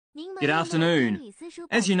Good afternoon.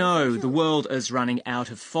 As you know, the world is running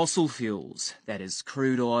out of fossil fuels, that is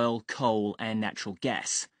crude oil, coal and natural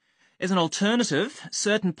gas. As an alternative,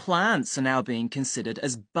 certain plants are now being considered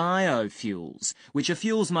as biofuels, which are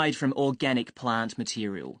fuels made from organic plant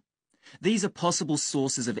material. These are possible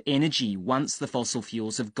sources of energy once the fossil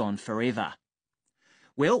fuels have gone forever.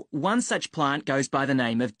 Well, one such plant goes by the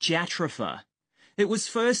name of Jatropha. It was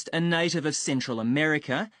first a native of Central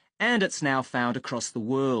America, and it's now found across the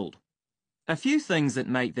world. A few things that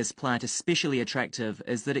make this plant especially attractive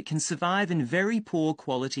is that it can survive in very poor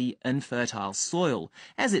quality, infertile soil,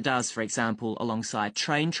 as it does, for example, alongside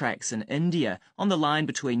train tracks in India on the line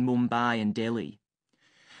between Mumbai and Delhi.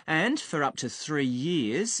 And for up to 3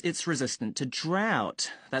 years, it's resistant to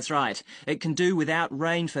drought. That's right, it can do without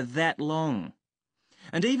rain for that long.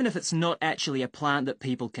 And even if it's not actually a plant that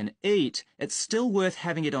people can eat, it's still worth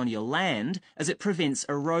having it on your land as it prevents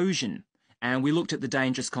erosion. And we looked at the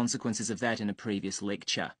dangerous consequences of that in a previous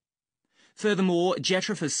lecture. Furthermore,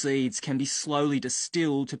 Jatropha seeds can be slowly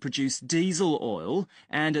distilled to produce diesel oil,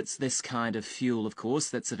 and it's this kind of fuel, of course,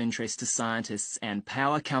 that's of interest to scientists and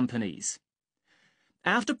power companies.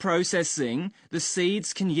 After processing, the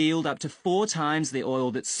seeds can yield up to 4 times the oil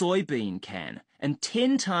that soybean can, and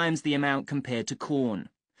 10 times the amount compared to corn.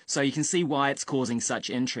 So you can see why it's causing such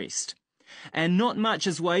interest. And not much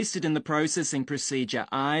is wasted in the processing procedure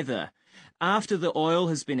either. After the oil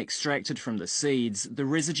has been extracted from the seeds, the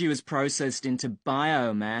residue is processed into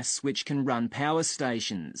biomass, which can run power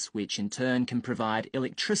stations, which in turn can provide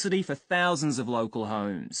electricity for thousands of local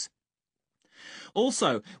homes.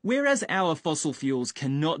 Also, whereas our fossil fuels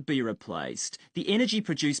cannot be replaced, the energy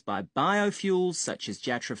produced by biofuels such as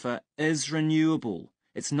Jatropha is renewable.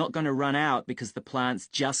 It's not going to run out because the plants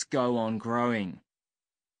just go on growing.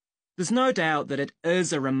 There's no doubt that it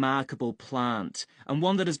is a remarkable plant, and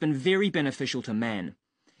one that has been very beneficial to man.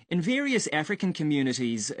 In various African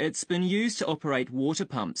communities, it's been used to operate water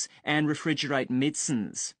pumps and refrigerate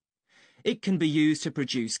medicines. It can be used to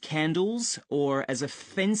produce candles or as a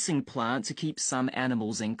fencing plant to keep some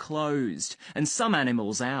animals enclosed and some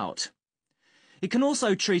animals out. It can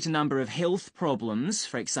also treat a number of health problems.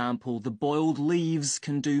 For example, the boiled leaves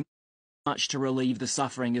can do much to relieve the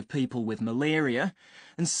suffering of people with malaria,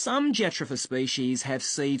 and some Jatropha species have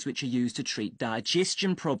seeds which are used to treat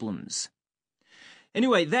digestion problems.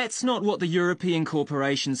 Anyway, that's not what the European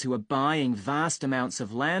corporations who are buying vast amounts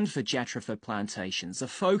of land for Jatropha plantations are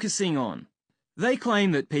focusing on. They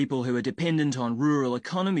claim that people who are dependent on rural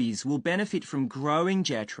economies will benefit from growing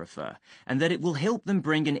Jatropha, and that it will help them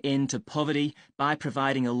bring an end to poverty by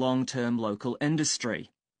providing a long-term local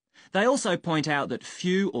industry. They also point out that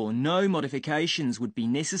few or no modifications would be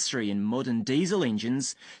necessary in modern diesel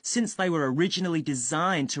engines, since they were originally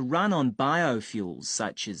designed to run on biofuels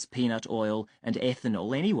such as peanut oil and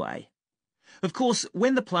ethanol anyway. Of course,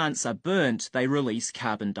 when the plants are burnt, they release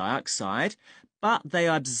carbon dioxide, but they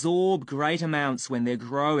absorb great amounts when they're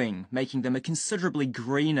growing, making them a considerably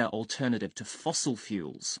greener alternative to fossil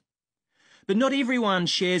fuels. But not everyone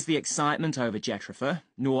shares the excitement over Jatropha,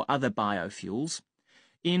 nor other biofuels.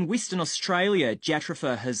 In Western Australia,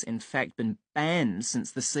 Jatropha has in fact been banned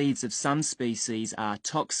since the seeds of some species are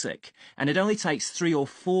toxic, and it only takes 3 or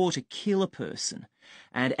 4 to kill a person,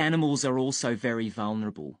 and animals are also very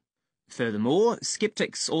vulnerable. Furthermore,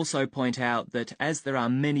 skeptics also point out that as there are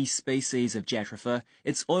many species of Jatropha,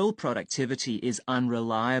 its oil productivity is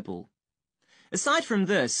unreliable. Aside from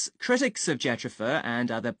this, critics of Jatropha and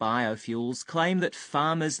other biofuels claim that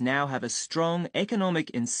farmers now have a strong economic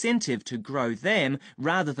incentive to grow them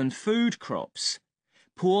rather than food crops.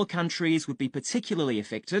 Poor countries would be particularly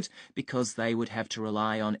affected because they would have to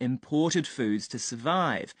rely on imported foods to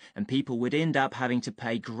survive, and people would end up having to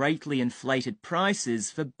pay greatly inflated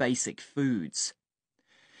prices for basic foods.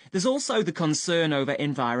 There's also the concern over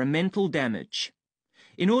environmental damage.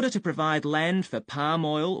 In order to provide land for palm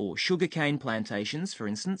oil or sugarcane plantations, for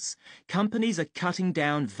instance, companies are cutting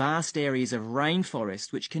down vast areas of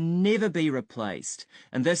rainforest which can never be replaced,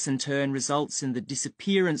 and this in turn results in the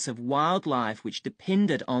disappearance of wildlife which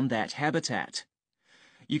depended on that habitat.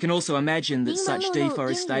 You can also imagine that such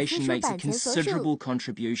deforestation makes a considerable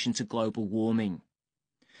contribution to global warming.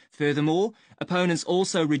 Furthermore, opponents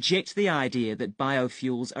also reject the idea that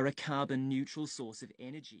biofuels are a carbon-neutral source of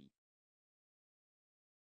energy.